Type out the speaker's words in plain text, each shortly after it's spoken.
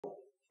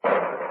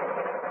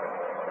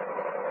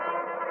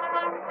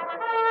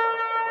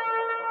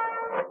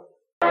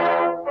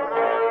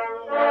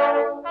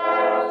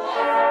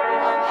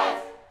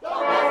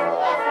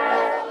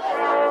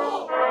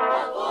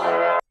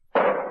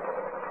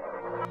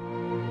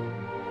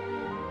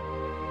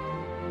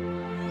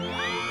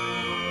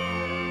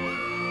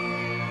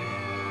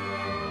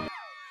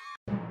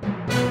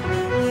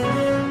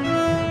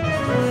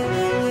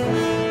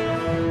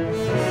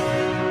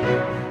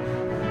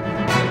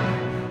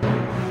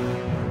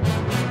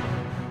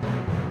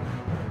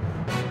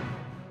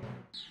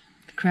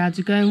crowds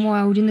are going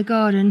wild in the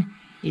garden.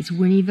 It's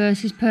Winnie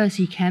versus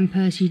Percy. Can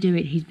Percy do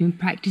it? He's been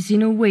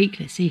practicing all week.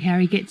 Let's see how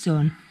he gets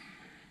on.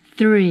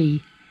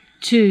 3,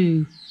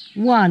 2,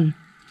 1.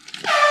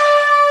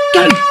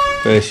 Go!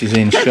 Percy's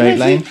in straight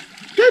lane.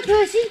 Go,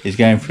 Percy! He's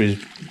going for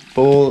his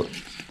ball.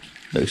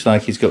 Looks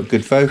like he's got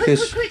good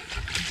focus.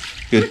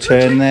 Good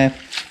turn there.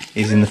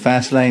 He's in the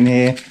fast lane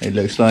here. It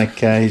looks like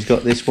he's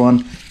got this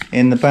one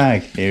in the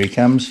bag. Here he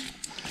comes.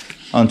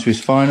 Onto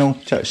his final.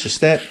 Touch the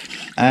step.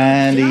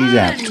 And he's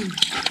out.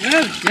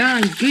 Well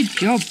done. Good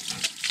job.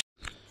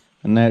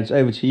 And now it's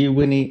over to you,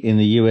 Winnie, in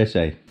the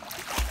USA.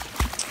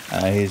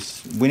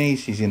 Here's Winnie.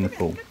 She's in the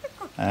pool.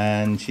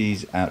 And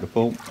she's out the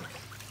pool.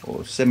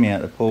 Or semi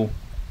out the pool.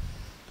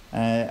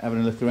 Having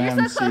a look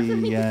around.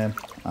 See,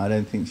 I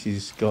don't think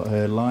she's got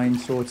her line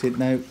sorted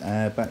now.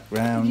 Back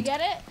round. Did you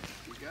get it?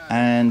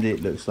 And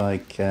it looks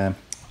like yeah,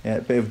 a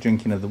bit of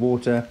drinking of the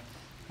water.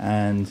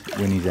 And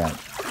Winnie's out.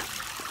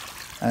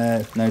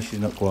 No, she's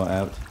not quite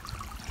out.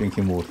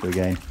 Drinking water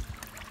again.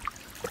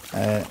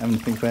 Having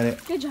to think about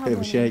it. Good job, bit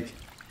of a shake.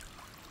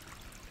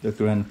 Look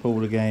around the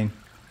pool again.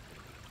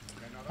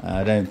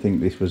 I don't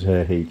think this was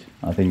her heat.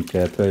 I think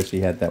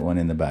Percy had that one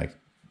in the bag.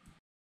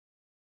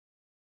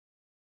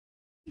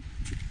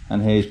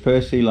 And here's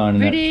Percy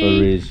lining up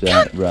for his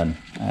run.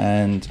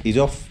 And he's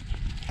off.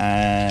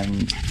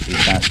 And he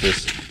passed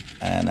us.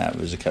 And that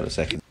was a couple of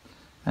seconds.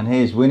 And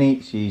here's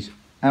Winnie. She's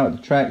out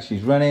the track.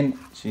 She's running.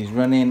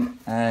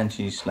 And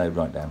she's slowed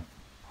right down.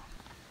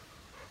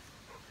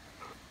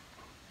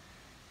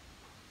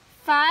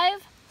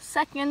 5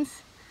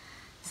 seconds.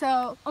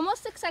 So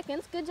almost 6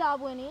 seconds. Good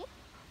job, Winnie.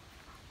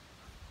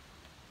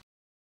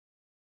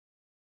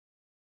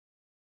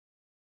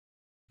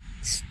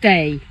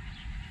 Stay.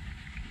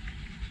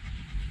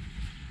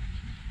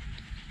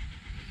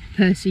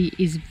 Percy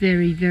is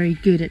very, very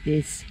good at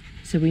this,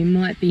 so we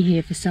might be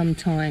here for some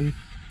time.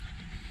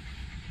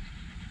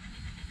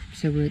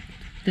 So we're at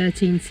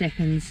 13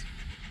 seconds.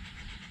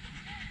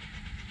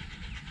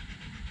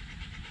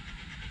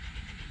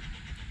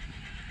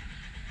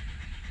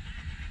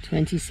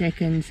 $20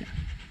 seconds.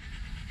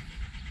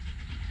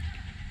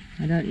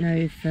 I don't know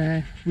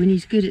if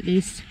Winnie's good at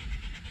this,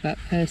 but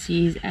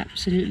Percy is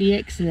absolutely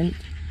excellent.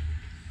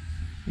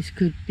 This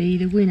could be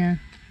the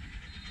winner.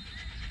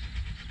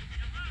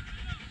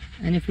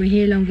 And if we're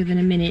here longer than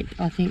a minute,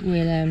 I think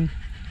we'll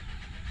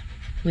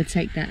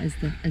take that as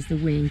the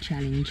winning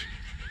challenge.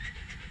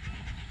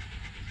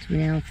 So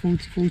we're now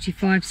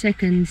 45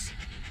 seconds.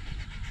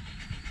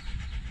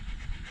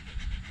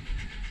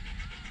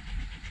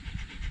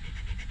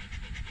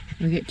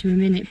 We'll get to a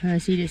minute,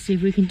 Percy. Let's see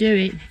if we can do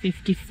it.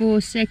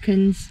 54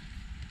 seconds.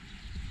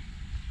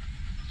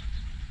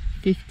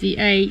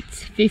 58,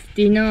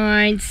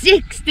 59,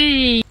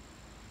 60.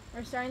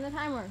 We're starting the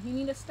timer. You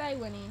need to stay,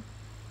 Winnie.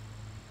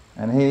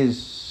 And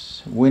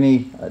here's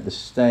Winnie at the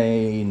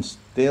staying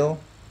still.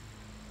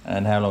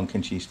 And how long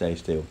can she stay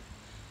still?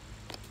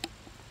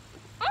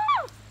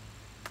 Oh!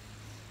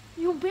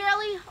 You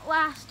barely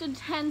lasted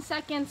 10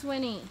 seconds,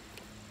 Winnie.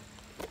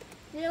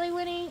 Really,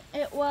 Winnie?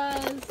 It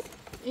was...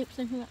 Oops,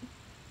 I forgot.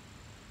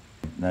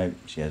 No,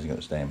 she hasn't got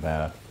the staying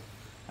power.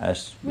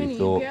 As we Winnie,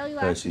 thought, barely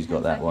Percy's got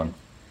 10 that seconds. one.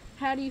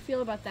 How do you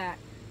feel about that?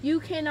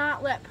 You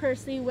cannot let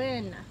Percy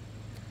win.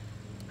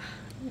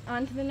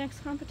 On to the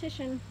next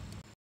competition.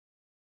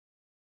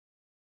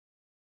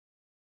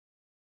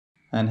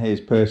 And here's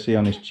Percy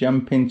on his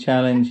jumping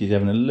challenge. He's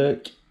having a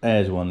look.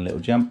 There's one little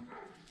jump.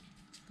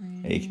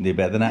 He can do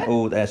better than that.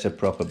 Oh, that's a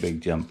proper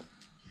big jump.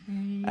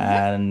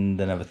 And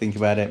another think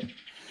about it.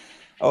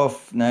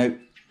 Off. No,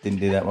 didn't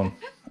do that one.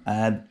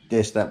 And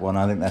that one.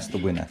 I think that's the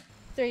winner.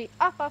 3,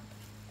 up.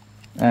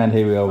 And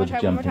here we are with the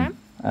One more jumping.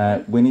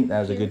 time. Winnie, that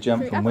was a good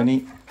jump 3, from up.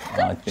 Winnie.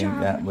 I Good think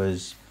job. that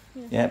was,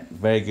 yeah,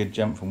 very good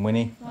jump from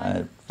Winnie.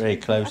 Very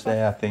close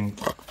there, I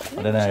think.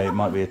 I don't know, it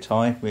might be a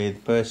tie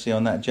with Percy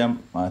on that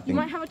jump. I You think.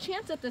 might have a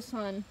chance at this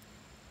one.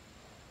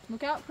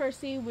 Look out,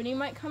 Percy. Winnie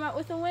might come out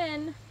with a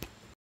win.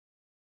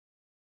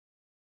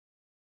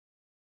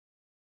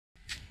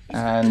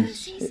 And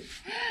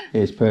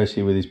here's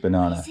Percy with his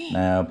banana.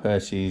 Now,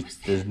 Percy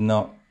does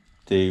not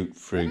do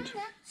fruit.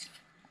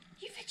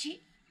 You fetch it.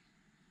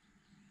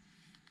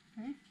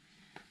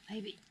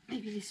 Maybe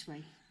this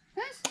way.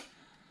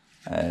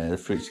 The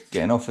fruit's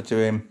getting offered to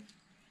him.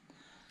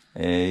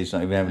 He's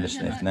not even having a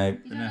sniff. No,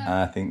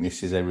 I think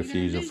this is a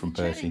refusal from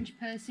Percy.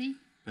 Percy.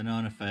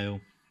 Banana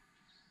fail.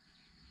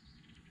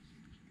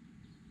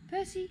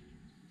 Percy.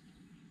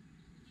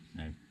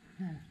 No.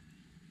 No.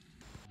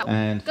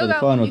 And Go, for the go.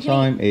 final You can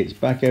time, it's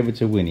back over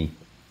to Winnie.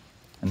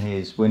 And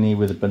here's Winnie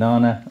with a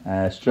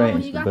banana, straight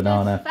into the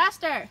banana. This.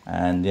 Faster.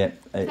 And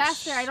yep,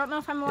 Faster. I don't know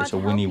if I'm allowed it's to a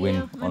help Winnie you.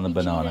 win Might on the be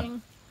banana.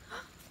 cheating.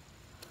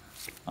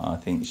 I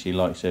think she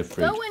likes her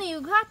fruit. Go, Winnie.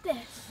 You got this.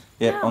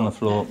 Yep, Go. on the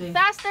floor.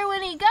 Faster,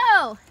 Winnie.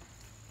 Go.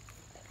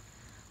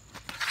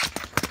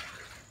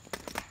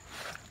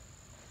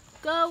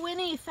 Go,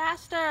 Winnie.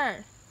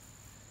 Faster.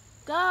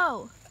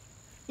 Go.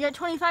 You're at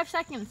 25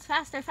 seconds.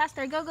 Faster,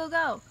 faster. Go, go,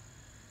 go.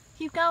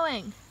 Keep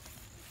going.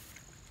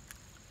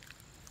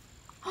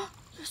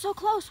 You're so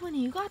close,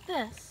 Winnie. You got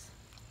this.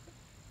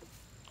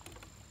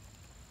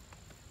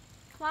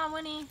 Come on,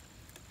 Winnie.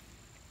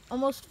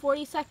 Almost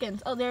 40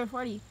 seconds. Oh, there,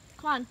 40.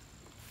 Come on.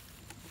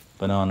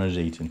 Banana's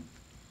eaten.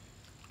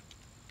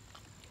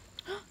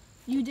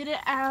 You did it.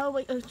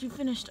 Wait, you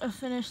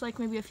finished like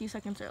maybe a few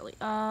seconds early.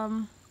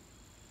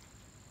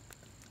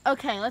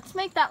 Okay, let's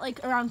make that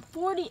like around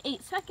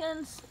 48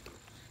 seconds.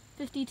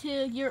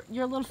 52. You're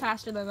a little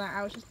faster than that.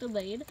 I was just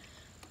delayed.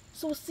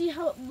 So we'll see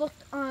how it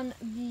looked on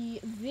the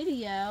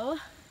video.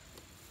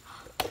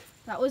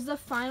 That was the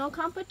final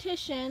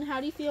competition.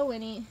 How do you feel,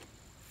 Winnie?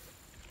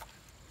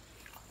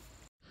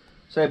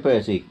 So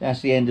Percy, that's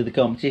the end of the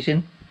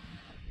competition.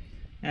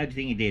 How do you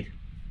think you did?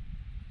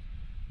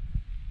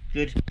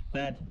 Good?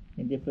 Bad?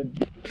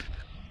 Indifferent?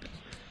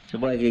 So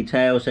wag your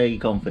tail, so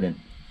you're confident.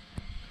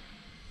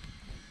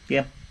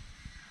 Yeah?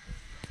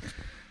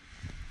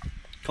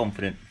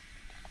 Confident.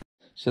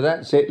 So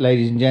that's it,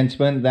 ladies and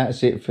gentlemen.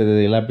 That's it for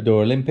the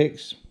Labrador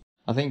Olympics.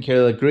 I think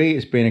you'll agree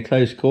it's been a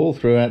close call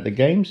throughout the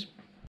games.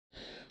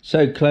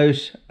 So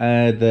close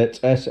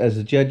that us as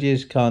the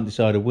judges can't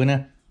decide a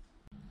winner.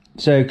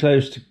 So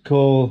close to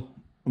call,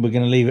 we're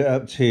going to leave it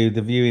up to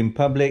the viewing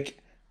public.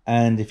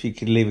 And if you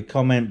could leave a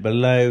comment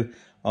below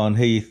on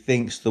who you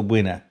think's the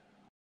winner.